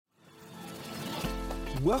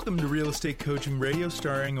Welcome to Real Estate Coaching Radio,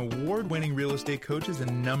 starring award-winning real estate coaches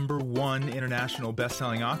and #1 international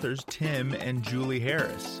best-selling authors, Tim and Julie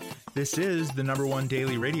Harris. This is the #1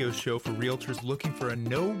 daily radio show for realtors looking for a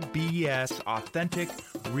no BS, authentic,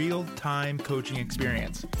 real-time coaching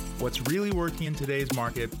experience. What's really working in today's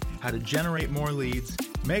market, how to generate more leads,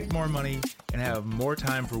 make more money, and have more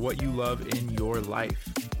time for what you love in your life.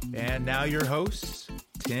 And now your hosts,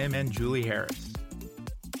 Tim and Julie Harris.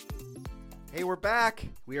 Hey, we're back.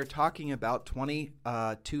 We are talking about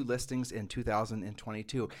 22 listings in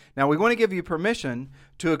 2022. Now, we want to give you permission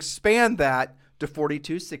to expand that to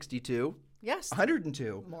 42, 62, yes,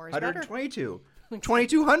 102, more is 122,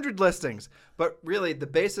 2,200 listings. But really, the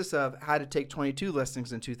basis of how to take 22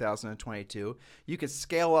 listings in 2022, you can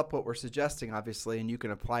scale up what we're suggesting, obviously, and you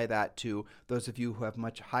can apply that to those of you who have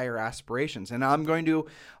much higher aspirations. And I'm going to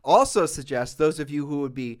also suggest those of you who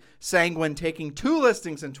would be sanguine taking 2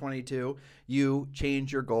 listings in 22, you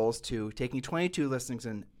change your goals to taking 22 listings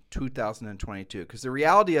in 2022. Because the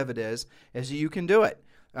reality of it is you can do it.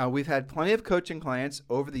 We've had plenty of coaching clients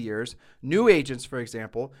over the years, new agents, for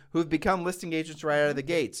example, who have become listing agents right out of the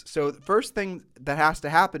gates. So the first thing that has to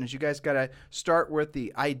happen is you guys got to start with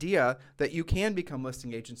the idea that you can become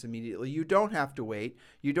listing agents immediately. You don't have to wait.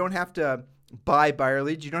 You don't have to buy buyer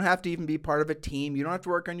leads. You don't have to even be part of a team. You don't have to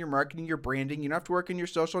work on your marketing, your branding. You don't have to work on your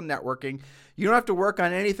social networking. You don't have to work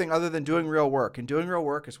on anything other than doing real work. And doing real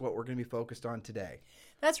work is what we're going to be focused on today.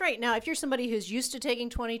 That's right. Now, if you're somebody who's used to taking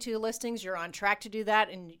 22 listings, you're on track to do that,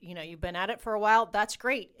 and you've been at it for a while, that's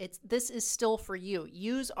great. This is still for you.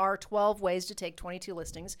 Use our 12 ways to take 22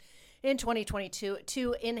 listings in 2022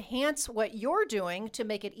 to enhance what you're doing to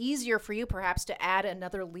make it easier for you, perhaps to add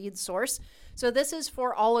another lead source. So this is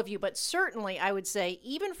for all of you, but certainly I would say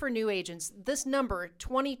even for new agents, this number,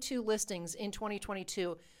 22 listings in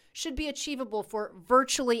 2022, should be achievable for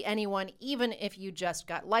virtually anyone, even if you just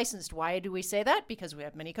got licensed. Why do we say that? Because we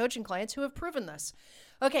have many coaching clients who have proven this.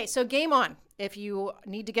 Okay, so game on. If you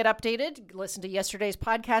need to get updated, listen to yesterday's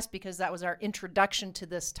podcast because that was our introduction to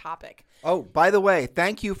this topic. Oh, by the way,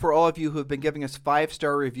 thank you for all of you who have been giving us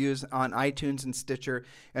 5-star reviews on iTunes and Stitcher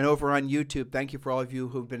and over on YouTube. Thank you for all of you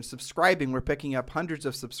who have been subscribing. We're picking up hundreds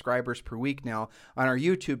of subscribers per week now on our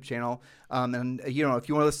YouTube channel. And if you want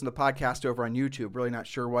to listen to the podcast over on YouTube, really not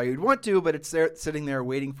sure why you'd want to, but it's there, sitting there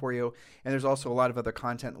waiting for you. And there's also a lot of other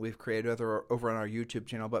content that we've created over on our YouTube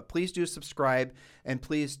channel. But please do subscribe and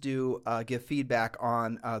please do give feedback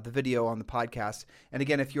on the video on the podcast. And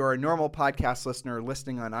again, if you're a normal podcast listener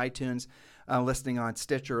listening on iTunes, listening on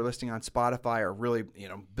Stitcher, or listening on Spotify, or really,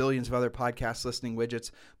 billions of other podcast listening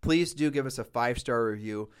widgets, please do give us a 5-star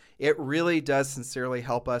review. It really does sincerely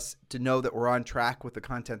help us to know that we're on track with the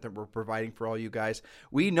content that we're providing for all you guys.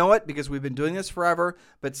 We know it because we've been doing this forever,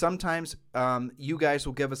 but sometimes you guys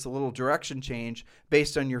will give us a little direction change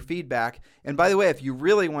based on your feedback. And by the way, if you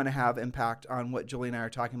really want to have impact on what Julie and I are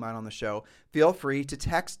talking about on the show, feel free to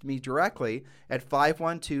text me directly at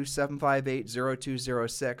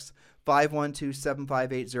 512-758-0206.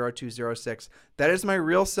 512-758-0206. That is my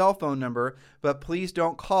real cell phone number, but please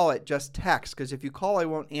don't call it, just text, because if you call, I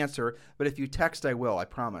won't answer, but if you text, I will, I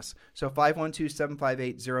promise. So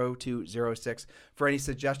 512-758-0206 for any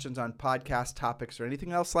suggestions on podcast topics or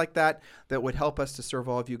anything else like that that would help us to serve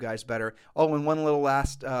all of you guys better. Oh, and one little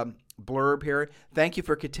last blurb here. Thank you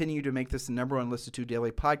for continuing to make this the #1 listened to daily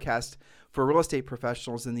podcast for real estate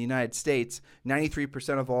professionals in the United States.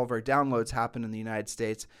 93% of all of our downloads happen in the United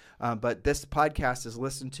States, but this podcast is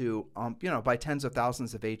listened to, by tens of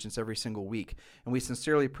thousands of agents every single week. And we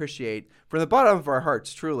sincerely appreciate, from the bottom of our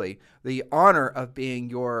hearts, truly, the honor of being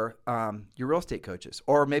your real estate coaches,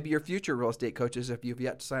 or maybe your future real estate coaches if you've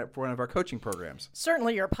yet to sign up for one of our coaching programs.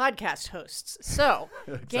 Certainly your podcast hosts. So,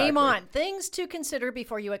 Exactly. Game on. Things to consider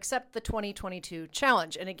before you accept the 2022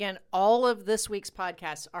 challenge. And again, all of this week's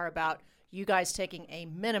podcasts are about you guys taking a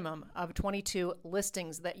minimum of 22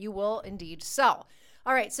 listings that you will indeed sell.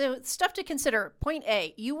 All right, so stuff to consider. Point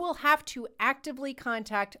A, you will have to actively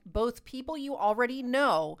contact both people you already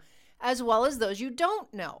know as well as those you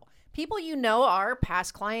don't know. People you know are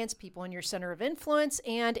past clients, people in your center of influence,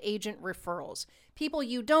 and agent referrals. People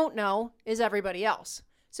you don't know is everybody else.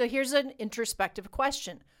 So here's an introspective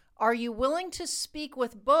question. Are you willing to speak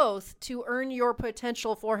with both to earn your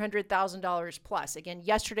potential $400,000 plus? Again,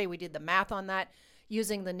 yesterday we did the math on that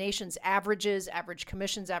using the nation's averages, average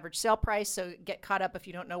commissions, average sale price. So get caught up if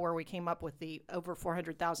you don't know where we came up with the over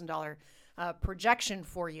 $400,000 projection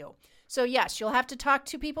for you. So yes, you'll have to talk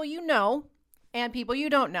to people you know and people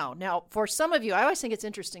you don't know. Now, for some of you, I always think it's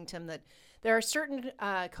interesting, Tim, that there are certain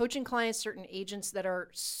coaching clients, certain agents that are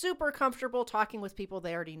super comfortable talking with people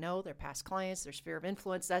they already know, their past clients, their sphere of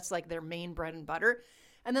influence. That's like their main bread and butter.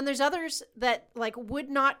 And then there's others that like would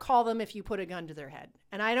not call them if you put a gun to their head.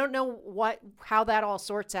 And I don't know how that all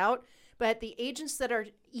sorts out, but the agents that are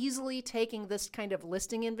easily taking this kind of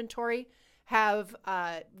listing inventory have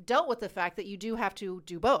dealt with the fact that you do have to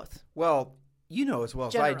do both. Well, you know as well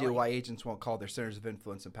as I do Generally. why agents won't call their centers of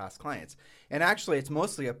influence and past clients. And actually, it's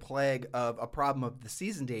mostly a plague of a problem of the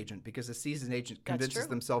seasoned agent, because the seasoned agent convinces true.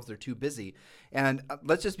 themselves they're too busy. And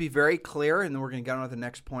let's just be very clear, and then we're going to get on to the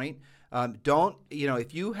next point.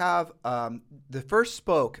 If you have the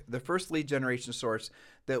first lead generation source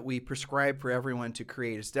that we prescribe for everyone to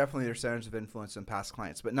create is definitely their centers of influence and past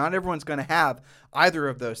clients. But not everyone's going to have either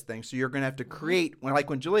of those things. So you're going to have to create,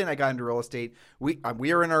 when Julie and I got into real estate, we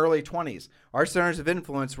are in our early 20s. Our centers of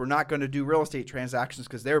influence were not going to do real estate transactions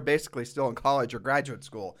because they were basically still in college or graduate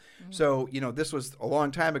school. So, this was a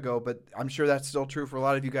long time ago, but I'm sure that's still true for a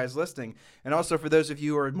lot of you guys listening. And also for those of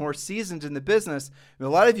you who are more seasoned in the business, a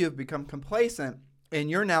lot of you have become complacent. And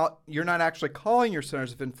you're not actually calling your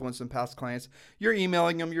centers of influence and past clients. You're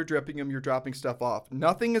emailing them, you're dripping them, you're dropping stuff off.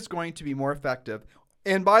 Nothing is going to be more effective.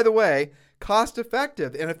 And by the way, cost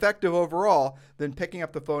effective and effective overall than picking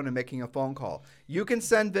up the phone and making a phone call. You can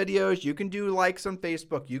send videos, you can do likes on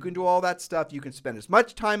Facebook, you can do all that stuff. You can spend as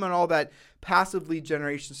much time on all that passive lead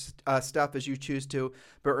generation stuff as you choose to.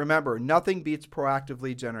 But remember, nothing beats proactive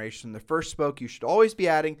lead generation. The first spoke you should always be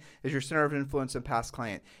adding is your center of influence and past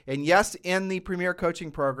client. And yes, in the Premier Coaching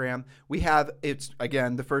Program, we have, it's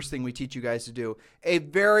again, the first thing we teach you guys to do, a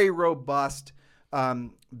very robust,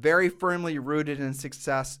 very firmly rooted in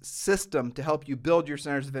success system to help you build your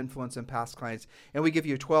centers of influence and past clients. And we give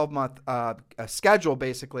you a 12-month schedule,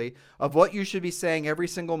 basically, of what you should be saying every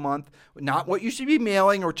single month, not what you should be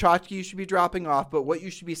mailing or tchotchke you should be dropping off, but what you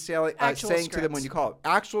should be saying to them when you call it.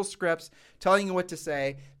 Actual scripts, telling you what to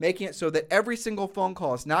say, making it so that every single phone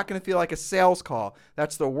call is not going to feel like a sales call.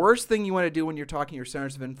 That's the worst thing you want to do when you're talking to your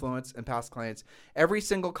centers of influence and past clients. Every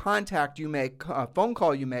single contact you make, phone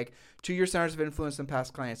call you make to your centers of influence and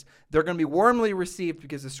past clients, they're going to be warmly received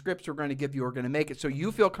because the scripts we're going to give you are going to make it so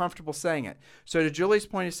you feel comfortable saying it. So to Julie's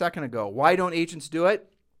point a second ago, why don't agents do it?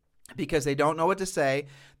 Because they don't know what to say.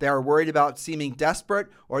 They are worried about seeming desperate,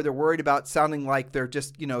 or they're worried about sounding like they're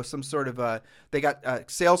just, some sort of they got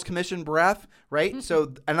sales commission breath, right? Mm-hmm.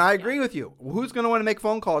 So, and I agree with you. Who's going to want to make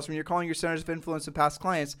phone calls when you're calling your centers of influence and past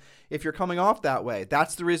clients if you're coming off that way?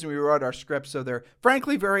 That's the reason we wrote our scripts. So they're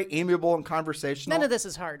frankly very amiable and conversational. None of this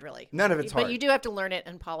is hard, really. None of it's hard. But you do have to learn it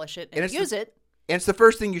and polish it and use it. And it's the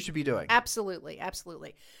first thing you should be doing. Absolutely.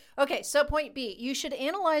 Absolutely. Okay, so point B, you should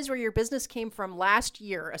analyze where your business came from last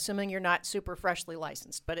year, assuming you're not super freshly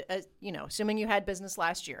licensed, but assuming you had business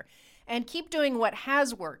last year, and keep doing what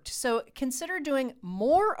has worked. So consider doing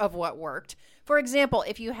more of what worked. For example,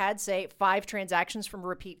 if you had, say, 5 transactions from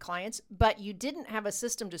repeat clients, but you didn't have a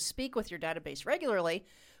system to speak with your database regularly,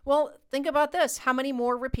 well, think about this. How many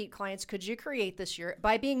more repeat clients could you create this year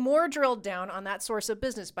by being more drilled down on that source of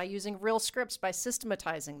business, by using real scripts, by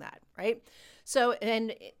systematizing that, right? So,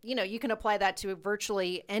 and you can apply that to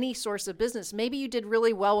virtually any source of business. Maybe you did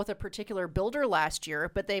really well with a particular builder last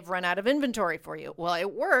year, but they've run out of inventory for you. Well,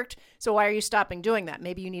 it worked. So why are you stopping doing that?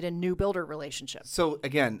 Maybe you need a new builder relationship. So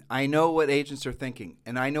again, I know what agents are thinking,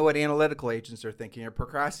 and I know what analytical agents are thinking, or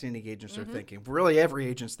procrastinating agents are thinking. Really, every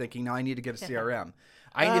agent's thinking, now I need to get a CRM.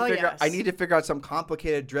 I need to figure out some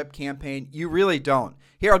complicated drip campaign. You really don't.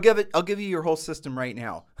 Here, I'll give you your whole system right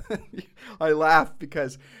now. I laugh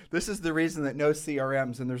because this is the reason that no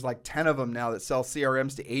CRMs, and there's like 10 of them now that sell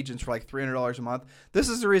CRMs to agents for like $300 a month. This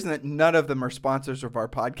is the reason that none of them are sponsors of our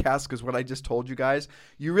podcast, because what I just told you guys,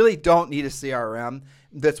 you really don't need a CRM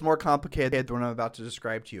that's more complicated than what I'm about to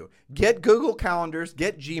describe to you. Get Google Calendars,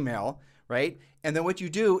 get Gmail, right? And then what you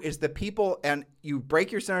do is the people, and you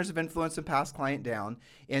break your centers of influence and past client down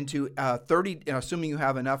into 30, assuming you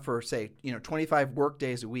have enough for, say, 25 work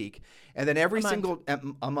days a week. And then every single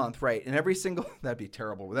month, right? And every single, that'd be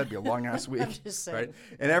terrible. That'd be a long ass week, right?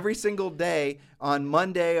 And every single day on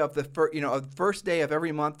Monday of the first day of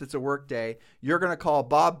every month that's a work day, you're going to call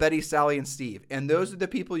Bob, Betty, Sally, and Steve. And those are the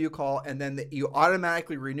people you call, and then you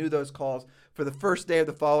automatically renew those calls for the first day of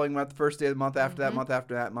the following month, first day of the month after that, month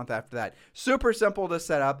after that, month after that. Super simple to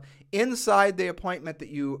set up. Inside the appointment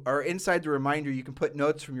inside the reminder, you can put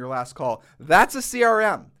notes from your last call. That's a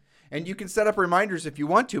CRM. And you can set up reminders if you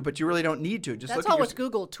want to, but you really don't need to. That's all with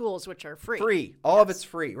Google tools, which are free. Free. All of it's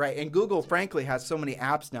free, right? And Google, frankly, has so many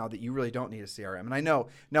apps now that you really don't need a CRM. And I know.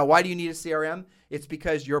 Now, why do you need a CRM? It's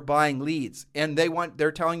because you're buying leads, and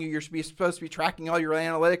they're telling you you're supposed to be tracking all your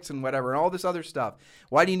analytics and whatever and all this other stuff.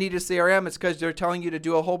 Why do you need a CRM? It's because they're telling you to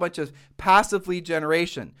do a whole bunch of passive lead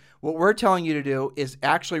generation. What we're telling you to do is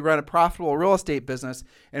actually run a profitable real estate business.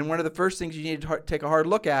 And one of the first things you need to take a hard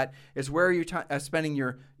look at is where are you spending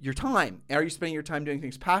your time? Are you spending your time doing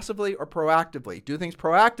things passively or proactively? Do things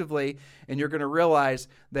proactively, and you're going to realize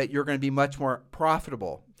that you're going to be much more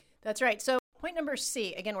profitable. That's right. So point number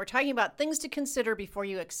C, again, we're talking about things to consider before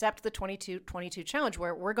you accept the 22 challenge,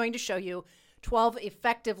 where we're going to show you 12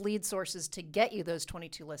 effective lead sources to get you those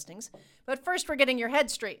 22 listings. But first, we're getting your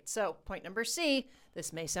head straight. So point number C,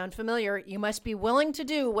 this may sound familiar. You must be willing to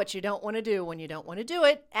do what you don't want to do when you don't want to do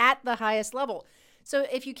it at the highest level. So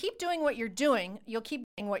if you keep doing what you're doing, you'll keep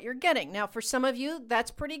getting what you're getting. Now, for some of you,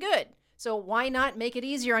 that's pretty good. So why not make it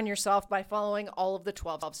easier on yourself by following all of the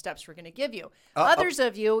 12 steps we're going to give you? Others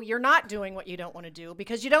of you, you're not doing what you don't want to do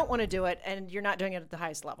because you don't want to do it, and you're not doing it at the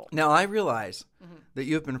highest level. Now, I realize that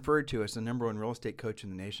you have been referred to as the number one real estate coach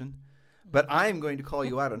in the nation, but I am going to call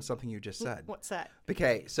you out on something you just said. What's that?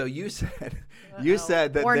 Okay, so you said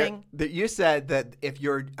that if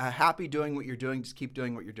you're happy doing what you're doing, just keep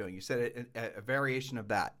doing what you're doing. You said a variation of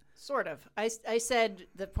that. Sort of. I said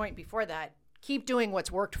the point before that. Keep doing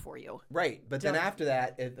what's worked for you. Right. But then after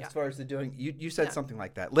that, as far as the doing, you said something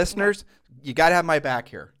like that. Listeners, you got to have my back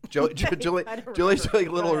here. Julie's doing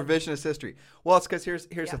a little revisionist history. Well, it's because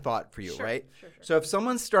here's a thought for you, right? Sure. So if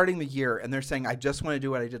someone's starting the year and they're saying, I just want to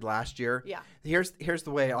do what I did last year, here's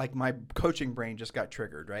the way, like, my coaching brain just got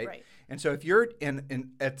triggered, right? And so if you're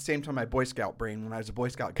in at the same time, my Boy Scout brain, when I was a Boy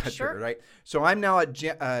Scout, got triggered, right? So I'm now at,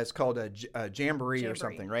 it's called a jamboree or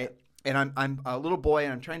something, right? And I'm a little boy,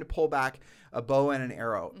 and I'm trying to pull back a bow and an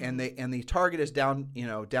arrow, and the target is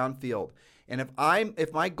downfield. And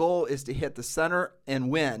if my goal is to hit the center and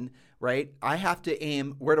win, right, I have to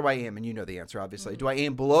aim. Where do I aim? And you know the answer, obviously. Do I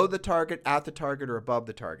aim below the target, at the target, or above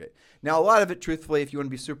the target? Now, a lot of it, truthfully, if you want to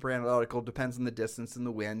be super analytical, depends on the distance and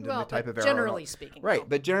the wind and the type of arrow. Generally speaking. Right.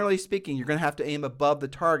 But generally speaking, you're going to have to aim above the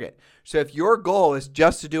target. So if your goal is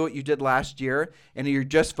just to do what you did last year and you're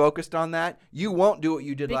just focused on that, you won't do what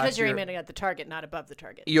you did last year. Because you're aiming at the target, not above the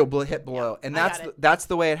target. You'll hit below. And that's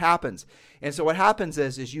the way it happens. And so what happens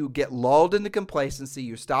is you get lulled into complacency.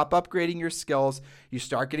 You stop upgrading your skills. You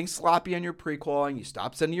start getting sloppy on your pre-qualifying. You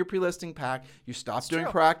stop sending your pre-listing pack. You stop doing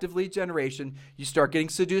proactive lead generation. You start getting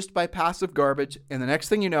seduced by passive garbage. And the next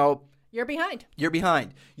thing you know, you're behind.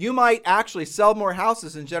 You might actually sell more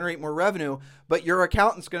houses and generate more revenue, but your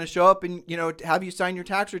accountant's going to show up and, have you sign your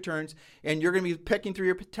tax returns, and you're going to be picking through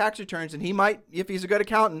your tax returns, and he might, if he's a good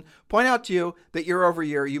accountant, point out to you that year over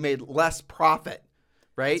year you made less profit.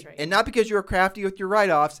 Right? And not because you were crafty with your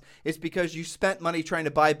write-offs. It's because you spent money trying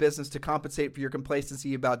to buy business to compensate for your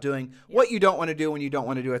complacency about doing what you don't want to do when you don't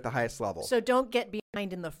want to do at the highest level. So don't get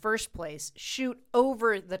behind in the first place. Shoot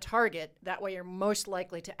over the target. That way you're most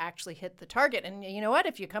likely to actually hit the target. And you know what?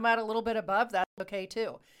 If you come out a little bit above, that's okay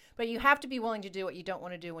too. But you have to be willing to do what you don't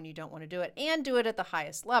want to do when you don't want to do it, and do it at the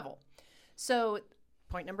highest level. So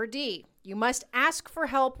point number D, you must ask for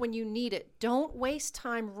help when you need it. Don't waste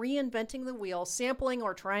time reinventing the wheel, sampling,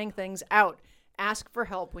 or trying things out. Ask for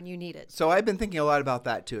help when you need it. So I've been thinking a lot about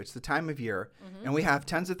that too. It's the time of year, and we have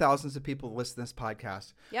tens of thousands of people that listen to this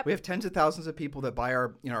podcast. Yep. We have tens of thousands of people that buy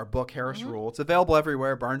our book, Harris Rules. It's available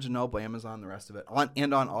everywhere, Barnes & Noble, Amazon, the rest of it, on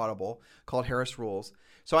Audible, called Harris Rules.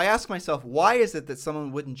 So I ask myself, why is it that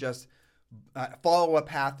someone wouldn't just follow a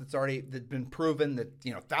path that's been proven, that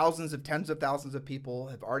tens of thousands of people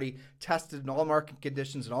have already tested in all market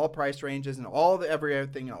conditions and all price ranges and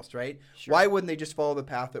everything else, right? Sure. Why wouldn't they just follow the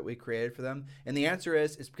path that we created for them? And the answer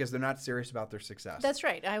is because they're not serious about their success. That's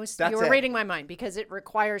right. You were reading my mind, because it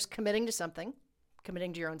requires committing to something,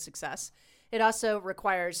 committing to your own success. It also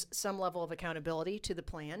requires some level of accountability to the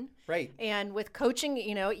plan. Right. And with coaching,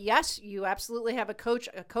 yes, you absolutely have a coach,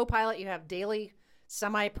 a co-pilot. You have daily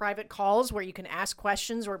semi-private calls where you can ask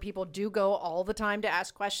questions, where people do go all the time to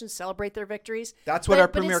ask questions, celebrate their victories. That's what our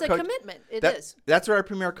premier But it's a commitment. It is. That's what our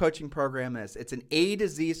premier coaching program is. It's an A to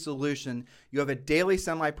Z solution. You have a daily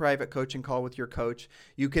semi-private coaching call with your coach.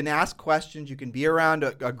 You can ask questions. You can be around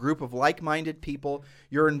a group of like-minded people.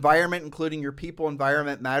 Your environment, including your people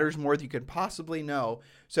environment, matters more than you could possibly know.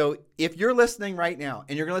 So if you're listening right now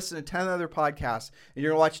and you're going to listen to 10 other podcasts and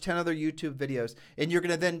you're going to watch 10 other YouTube videos and you're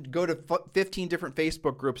going to then go to 15 different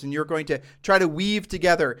Facebook groups and you're going to try to weave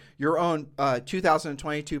together your own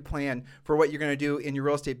 2022 plan for what you're going to do in your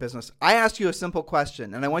real estate business, I ask you a simple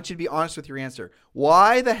question, and I want you to be honest with your answer.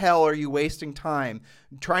 Why the hell are you wasting time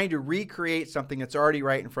trying to recreate something that's already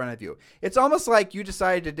right in front of you? It's almost like you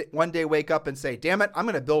decided to one day wake up and say, damn it, I'm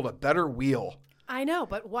going to build a better wheel. I know,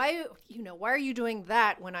 but why are you doing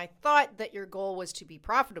that when I thought that your goal was to be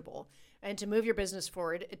profitable and to move your business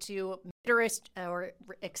forward to meet or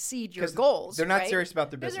exceed your goals? They're not right? serious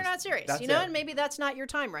about their business. Because they're not serious, That's and maybe that's not your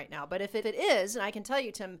time right now. But if it is, and I can tell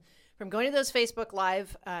you, Tim, from going to those Facebook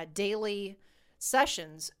Live daily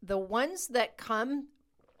sessions, the ones that come,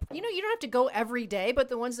 you don't have to go every day, but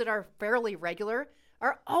the ones that are fairly regular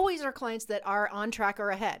are always our clients that are on track or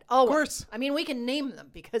ahead. Always. Of course. I mean, we can name them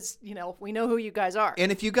because, we know who you guys are.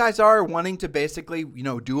 And if you guys are wanting to basically,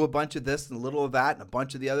 do a bunch of this and a little of that and a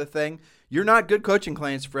bunch of the other thing, you're not good coaching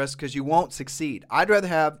clients for us because you won't succeed.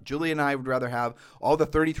 Julie and I would rather have all the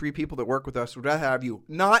 33 people that work with us would rather have you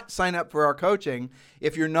not sign up for our coaching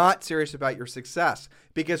if you're not serious about your success,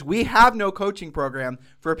 because we have no coaching program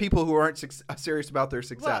for people who aren't serious about their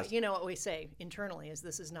success. Well, what we say internally is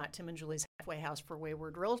this is not Tim and Julie's halfway house for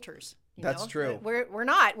wayward realtors. That's true. We're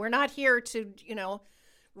not here to,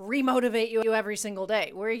 remotivate you every single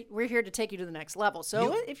day. We're here to take you to the next level.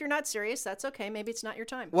 So if you're not serious, that's okay. Maybe it's not your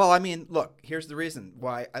time. Well, I mean, look, here's the reason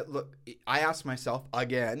why. I ask myself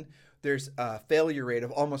again. There's a failure rate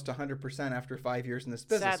of almost 100% after 5 years in this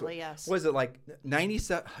business. Sadly, yes. Was it like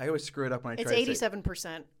 97? I always screw it up when I try to say. It's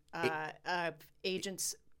 87% of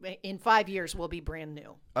agents in 5 years will be brand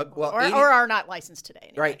new, or are not licensed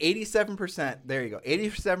today. Anyway. Right, 87%. There you go.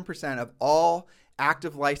 87% of all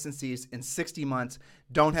active licensees in 60 months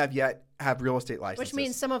don't have real estate licenses. Which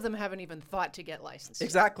means some of them haven't even thought to get licensed.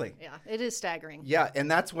 Exactly. Yeah, it is staggering. Yeah,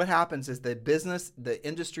 and that's what happens is the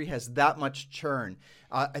industry has that much churn.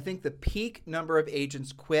 I think the peak number of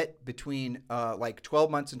agents quit between like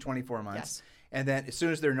 12 months and 24 months. Yes. And then as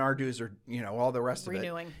soon as their NARDUs or, all the rest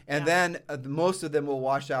renewing. of it. And then most of them will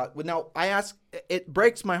wash out. Now, it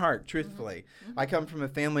breaks my heart, truthfully. Mm-hmm. I come from a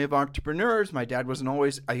family of entrepreneurs. My dad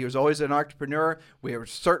he was always an entrepreneur. We were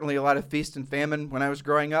certainly a lot of feast and famine when I was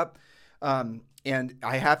growing up. And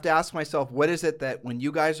I have to ask myself, what is it that when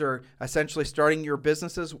you guys are essentially starting your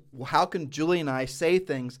businesses, how can Julie and I say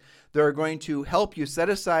things that are going to help you set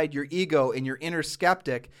aside your ego and your inner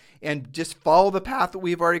skeptic and just follow the path that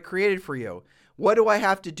we've already created for you? What do I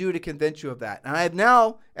have to do to convince you of that? And I have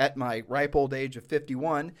now, at my ripe old age of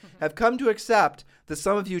 51, have come to accept that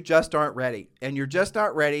some of you just aren't ready. And you're just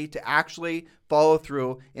not ready to actually follow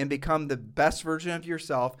through and become the best version of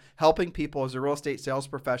yourself, helping people as a real estate sales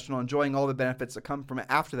professional, enjoying all the benefits that come from it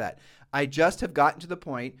after that. I just have gotten to the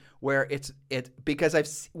point where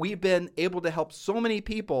because we've been able to help so many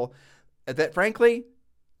people that, frankly,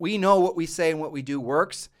 we know what we say and what we do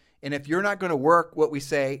works. And if you're not going to work what we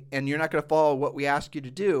say and you're not going to follow what we ask you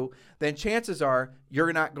to do, then chances are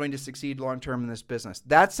you're not going to succeed long-term in this business.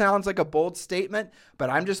 That sounds like a bold statement,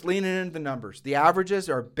 but I'm just leaning into the numbers. The averages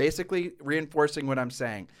are basically reinforcing what I'm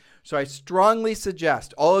saying. So I strongly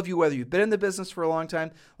suggest all of you, whether you've been in the business for a long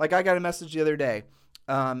time, like I got a message the other day.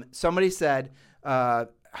 Somebody said,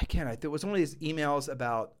 it was one of these emails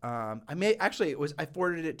about, I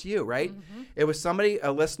forwarded it to you, right? Mm-hmm. It was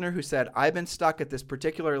a listener who said, I've been stuck at this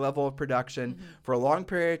particular level of production for a long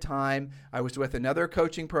period of time. I was with another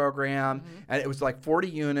coaching program and it was like 40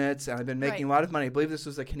 units and I've been making a lot of money. I believe this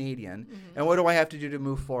was a Canadian. And what do I have to do to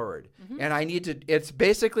move forward? And it's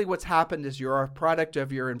basically what's happened is you're a product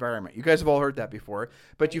of your environment. You guys have all heard that before,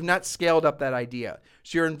 but you've not scaled up that idea.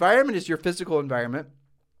 So your environment is your physical environment.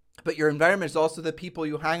 But your environment is also the people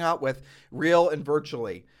you hang out with, real and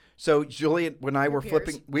virtually. So Julie and I were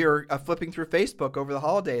flipping through Facebook over the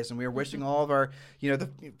holidays, and we were wishing all of our,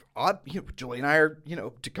 Julie and I are,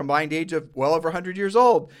 to combined age of well over 100 years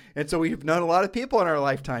old, and so we've known a lot of people in our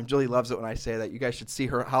lifetime. Julie loves it when I say that. You guys should see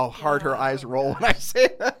how hard her eyes roll when I say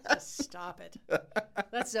that. Just stop it.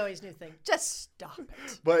 That's Zoe's new thing. Just stop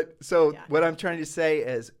it. But what I'm trying to say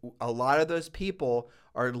is a lot of those people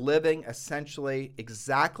are living essentially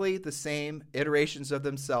exactly the same iterations of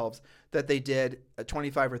themselves that they did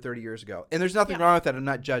 25 or 30 years ago. And there's nothing wrong with that. I'm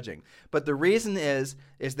not judging. But the reason is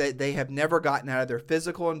that they have never gotten out of their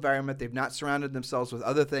physical environment. They've not surrounded themselves with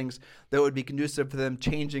other things that would be conducive to them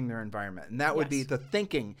changing their environment. And that would be the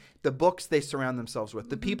thinking, the books they surround themselves with,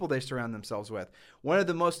 the people they surround themselves with. One of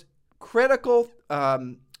the most critical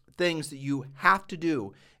things that you have to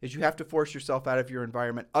do is you have to force yourself out of your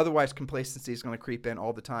environment. Otherwise, complacency is going to creep in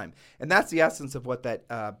all the time. And that's the essence of what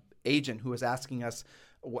that agent who was asking us,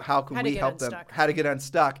 how can we help them, how to get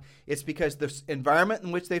unstuck. It's because the environment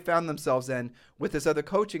in which they found themselves in with this other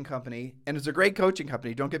coaching company, and it's a great coaching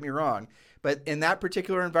company, don't get me wrong, but in that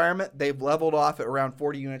particular environment, they've leveled off at around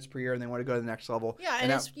 40 units per year and they want to go to the next level. Yeah,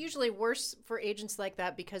 and it's usually worse for agents like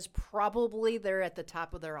that because probably they're at the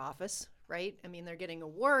top of their office, right? I mean, they're getting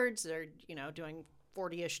awards, they're, doing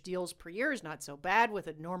 40-ish deals per year is not so bad with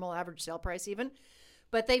a normal average sale price even.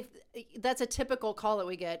 But that's a typical call that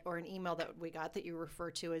we get, or an email that we got that you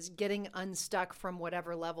refer to as getting unstuck from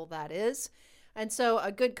whatever level that is. And so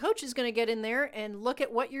a good coach is going to get in there and look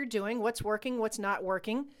at what you're doing, what's working, what's not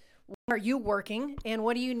working. Are you working, and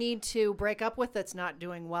what do you need to break up with that's not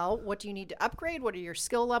doing well? What do you need to upgrade? What are your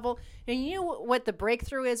skill level? And you know what the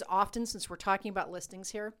breakthrough is often, since we're talking about listings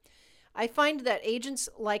here? I find that agents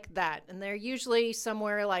like that, and they're usually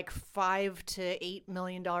somewhere like $5 to $8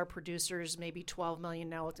 million producers, maybe 12 million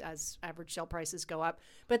now as average sale prices go up,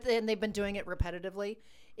 but then they've been doing it repetitively,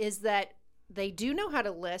 is that they do know how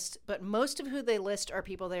to list, but most of who they list are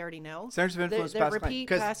people they already know. Centers of influence, they're repeat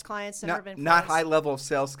past clients, center of influence. Not high level of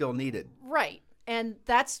sales skill needed. Right. And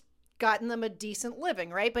that's gotten them a decent living,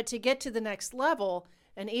 right? But to get to the next level,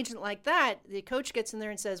 an agent like that, the coach gets in there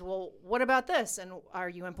and says, well, what about this? And are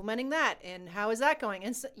you implementing that? And how is that going?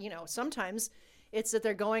 And, sometimes it's that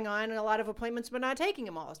they're going on a lot of appointments but not taking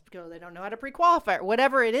them all because they don't know how to pre-qualify or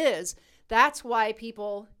whatever it is. That's why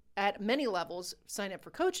people at many levels sign up for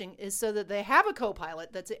coaching, is so that they have a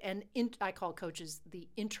co-pilot that's I call coaches the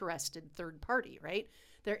interested third party, right?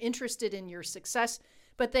 They're interested in your success,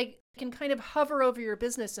 but they can kind of hover over your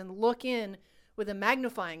business and look in with a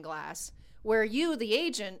magnifying glass, where you, the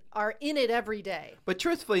agent, are in it every day. But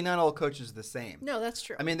truthfully, not all coaches are the same. No, that's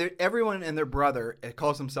true. I mean, everyone and their brother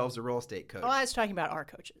calls themselves a real estate coach. Oh, I was talking about our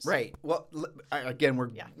coaches. Right. Well, again, we're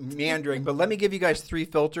meandering, but let me give you guys 3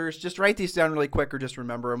 filters. Just write these down really quick, or just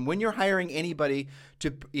remember them. When you're hiring anybody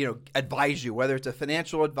to, advise you, whether it's a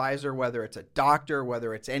financial advisor, whether it's a doctor,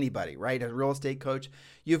 whether it's anybody, right, a real estate coach,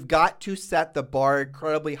 you've got to set the bar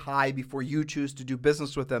incredibly high before you choose to do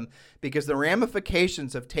business with them, because the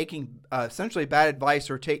ramifications of taking essentially bad advice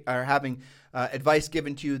or having advice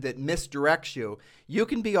given to you that misdirects you, you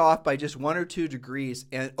can be off by just 1 or 2 degrees,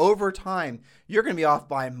 and over time, you're going to be off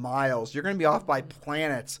by miles. You're going to be off by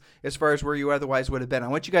planets as far as where you otherwise would have been. I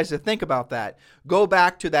want you guys to think about that. Go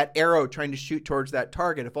back to that arrow trying to shoot towards that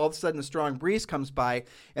target. If all of a sudden a strong breeze comes by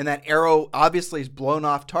and that arrow obviously is blown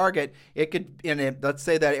off target, let's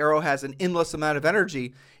say that arrow has an endless amount of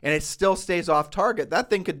energy and it still stays off target. That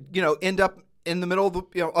thing could, end up in the middle of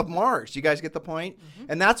of Mars. You guys get the point? Mm-hmm.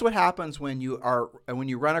 And that's what happens when you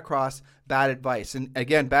run across bad advice. And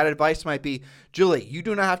again, bad advice might be, Julie, you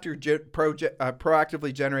do not have to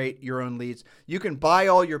proactively generate your own leads. You can buy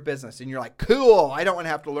all your business. And you're like, cool, I don't want to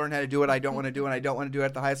have to learn how to do it. I don't want to do it. I don't want to do it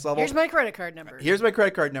at the highest level. Here's my credit card number.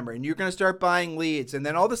 And you're going to start buying leads. And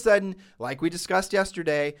then all of a sudden, like we discussed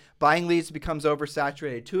yesterday, buying leads becomes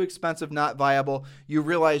oversaturated, too expensive, not viable. You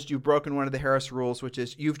realized you've broken one of the Harris rules, which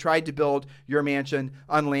is you've tried to build your mansion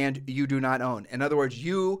on land you do not own. In other words,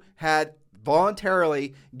 you had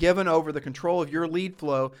voluntarily given over the control of your lead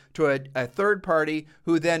flow to a third party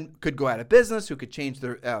who then could go out of business, who could change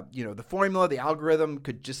the formula, the algorithm,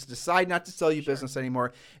 could just decide not to sell you business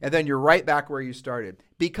anymore, and then you're right back where you started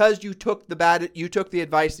because you took the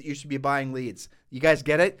advice that you should be buying leads. You guys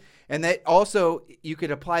get it? And that also, you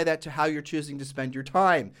could apply that to how you're choosing to spend your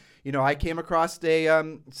time. I came across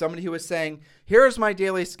somebody who was saying, here's my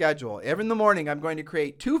daily schedule. Every in the morning, I'm going to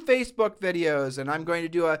create 2 Facebook videos, and I'm going to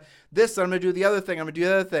do this, I'm going to do the other thing, I'm going to do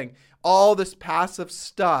the other thing. All this passive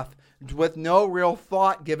stuff with no real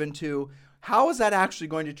thought given to how is that actually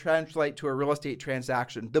going to translate to a real estate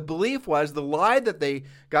transaction? The belief was, the lie that they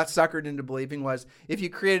got suckered into believing was, if you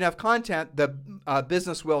create enough content, the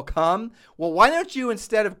business will come. Well, why don't you,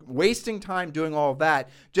 instead of wasting time doing all of that,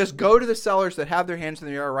 just go to the sellers that have their hands in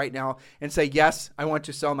the air right now and say, yes, I want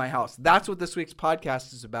to sell my house. That's what this week's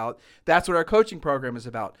podcast is about. That's what our coaching program is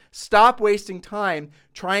about. Stop wasting time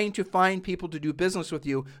trying to find people to do business with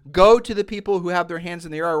you. Go to the people who have their hands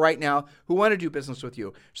in the air right now who want to do business with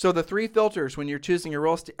you. So the 3 filters when you're choosing a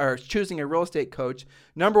real estate coach: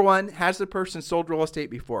 number 1, has the person sold real estate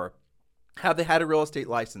before? Have they had a real estate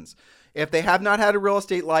license? If they have not had a real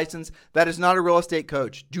estate license, that is not a real estate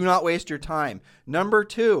coach. Do not waste your time. Number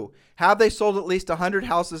 2, have they sold at least 100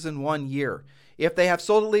 houses in 1 year? If they have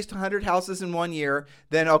sold at least 100 houses in 1 year,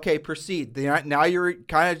 then okay, proceed. Now you're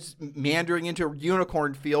kind of meandering into a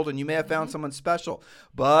unicorn field, and you may have found someone special.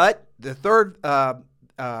 But the third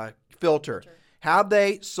filter, have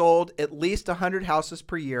they sold at least 100 houses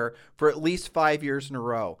per year for at least 5 years in a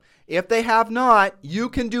row? If they have not, you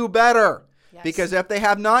can do better. Yes. Because if they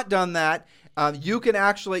have not done that,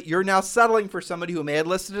 You're now settling for somebody who may have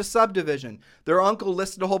listed a subdivision. Their uncle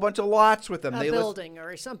listed a whole bunch of lots with them. A building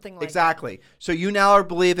or something like exactly. that. So you now are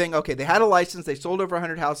believing, okay, they had a license, they sold over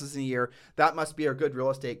 100 houses in a year. That must be a good real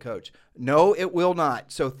estate coach. No, it will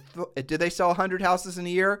not. So did they sell 100 houses in a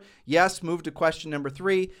year? Yes. Move to question number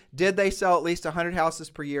 3. Did they sell at least 100 houses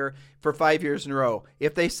per year for 5 years in a row?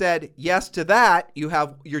 If they said yes to that,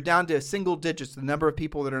 you're down to single digits, the number of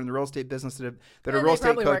people that are in the real estate business that are real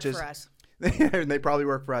estate coaches. Work for us. And they probably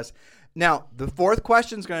work for us. Now, the 4th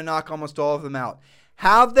question is going to knock almost all of them out.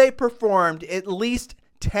 Have they performed at least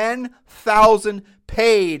 10,000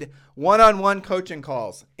 paid one-on-one coaching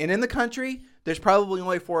calls? And in the country, there's probably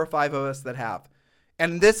only 4 or 5 of us that have.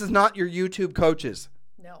 And this is not your YouTube coaches.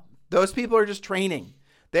 No. Those people are just training.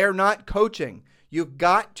 They're not coaching. You've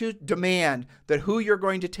got to demand that who you're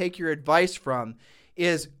going to take your advice from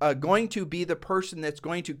is going to be the person that's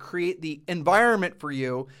going to create the environment for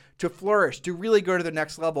you to flourish, to really go to the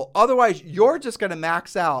next level. Otherwise, you're just going to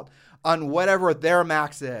max out on whatever their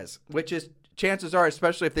max is, which is, chances are,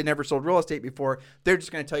 especially if they never sold real estate before, they're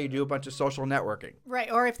just going to tell you to do a bunch of social networking.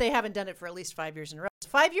 Right, or if they haven't done it for at least 5 years in a row.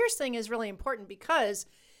 5 years thing is really important because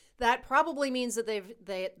that probably means that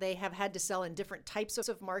they have had to sell in different types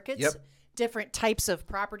of markets. Yep. Different types of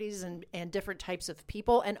properties and different types of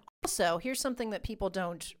people. And also, here's something that people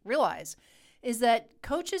don't realize, is that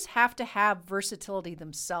coaches have to have versatility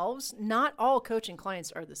themselves. Not all coaching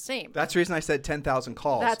clients are the same. That's the reason I said 10,000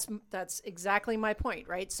 calls. That's exactly my point,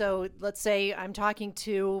 right? So let's say I'm talking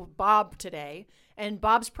to Bob today, and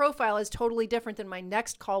Bob's profile is totally different than my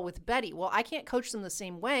next call with Betty. Well, I can't coach them the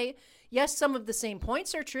same way. Yes, some of the same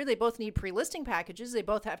points are true. They both need pre-listing packages. They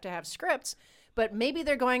both have to have scripts. But maybe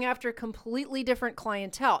they're going after completely different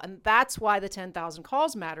clientele. And that's why the 10,000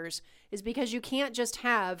 calls matters, is because you can't just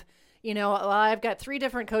have, I've got 3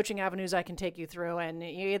 different coaching avenues I can take you through, and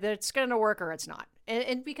either it's going to work or it's not.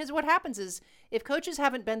 And because what happens is, if coaches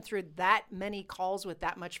haven't been through that many calls with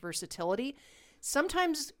that much versatility,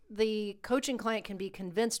 sometimes the coaching client can be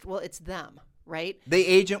convinced, well, it's them. Right? The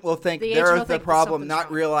agent will think they're the problem, not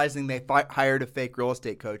realizing they hired a fake real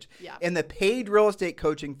estate coach. Yeah. And the paid real estate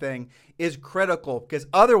coaching thing is critical, because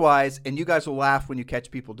otherwise, and you guys will laugh when you catch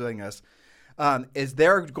people doing this, is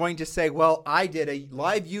they're going to say, well, I did a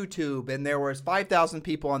live YouTube and there was 5,000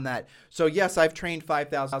 people on that. So yes, I've trained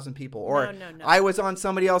 5,000 people. Or no. I was on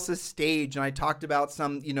somebody else's stage and I talked about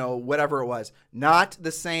some, whatever it was. Not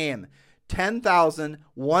the same. 10,000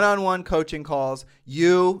 one-on-one coaching calls.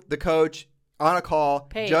 You, the coach, on a call,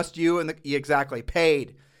 paid. Just you and exactly,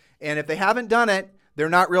 paid. And if they haven't done it, they're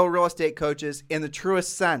not real estate coaches in the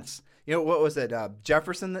truest sense. What was it?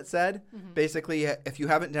 Jefferson that said, basically, if you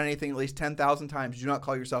haven't done anything at least 10,000 times, do not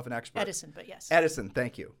call yourself an expert. Edison, but yes. Edison,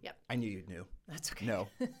 thank you. Yep. I knew you knew. That's okay. No.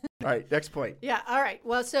 All right, next point. Yeah, all right.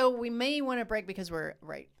 Well, so we may want to break because we're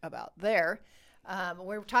right about there.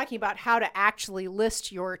 We're talking about how to actually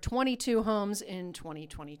list your 22 homes in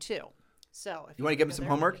 2022. So if you want to give them some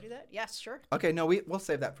homework? Do that? Yes, sure. Okay, no, we'll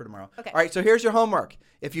save that for tomorrow. Okay. All right, so here's your homework.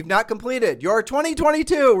 If you've not completed your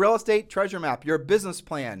 2022 real estate treasure map, your business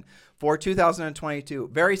plan for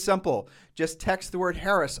 2022, very simple. Just text the word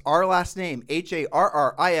Harris, our last name,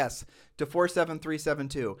 HARRIS, to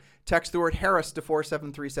 47372. Text the word Harris to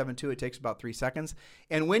 47372. It takes about 3 seconds.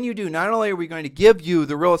 And when you do, not only are we going to give you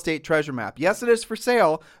the real estate treasure map, yes, it is for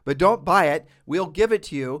sale, but don't buy it. We'll give it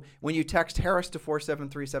to you when you text Harris to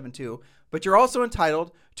 47372. But you're also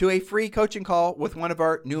entitled to a free coaching call with one of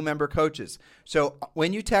our new member coaches. So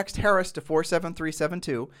when you text Harris to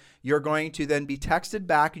 47372, you're going to then be texted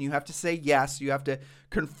back, and you have to say yes. You have to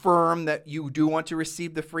confirm that you do want to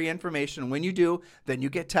receive the free information. When you do, then you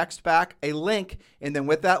get text back a link, and then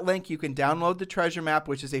with that link, you can download the treasure map,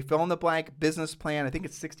 which is a fill-in-the-blank business plan. I think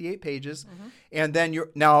it's 68 pages. And then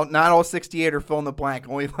now not all 68 are fill-in-the-blank,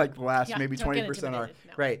 only like the last maybe 20% are. No.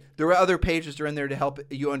 Right. There are other pages that are in there to help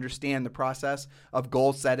you understand the process of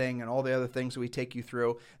goal setting and all the other things that we take you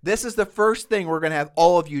through. This is the first thing we're going to have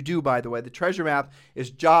all of you do, by the way. The treasure map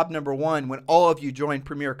is job number 1 when all of you join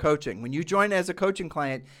Premier Coaching. When you join as a coaching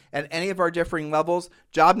client at any of our differing levels,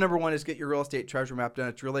 job number 1 is get your real estate treasure map done.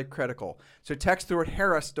 It's really critical. So text the word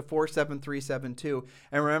Harris to 47372.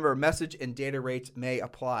 And remember, message and data rates may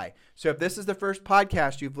apply. So if this is the first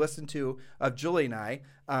podcast you've listened to of Julie and I,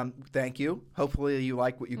 thank you. Hopefully you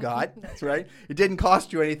like what you got. That's right. It didn't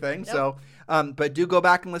cost you anything. Nope. So, but do go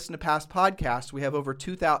back and listen to past podcasts. We have over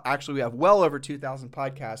 2,000. Actually, we have well over 2,000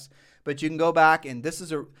 podcasts. But you can go back, and this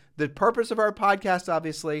The purpose of our podcast,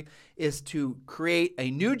 obviously, is to create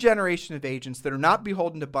a new generation of agents that are not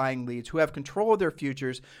beholden to buying leads, who have control of their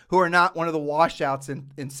futures, who are not one of the washouts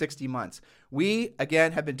in 60 months. We,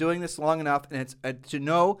 again, have been doing this long enough, and it's to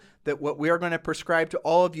know that what we are going to prescribe to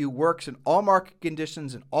all of you works in all market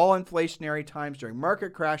conditions, in all inflationary times, during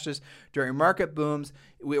market crashes, during market booms.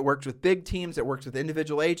 It works with big teams. It works with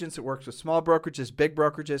individual agents. It works with small brokerages, big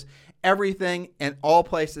brokerages, everything in all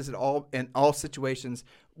places, in all situations.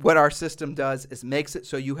 What our system does is makes it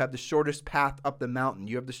so you have the shortest path up the mountain.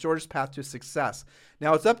 You have the shortest path to success.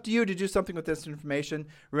 Now, it's up to you to do something with this information.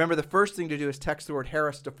 Remember, the first thing to do is text the word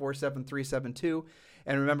Harris to 47372.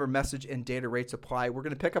 And remember, message and data rates apply. We're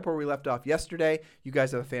going to pick up where we left off yesterday. You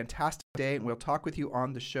guys have a fantastic day, and we'll talk with you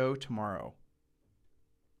on the show tomorrow.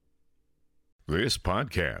 This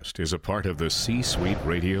podcast is a part of the C-Suite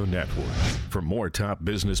Radio Network. For more top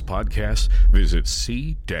business podcasts, visit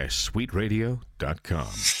c-suiteradio.com.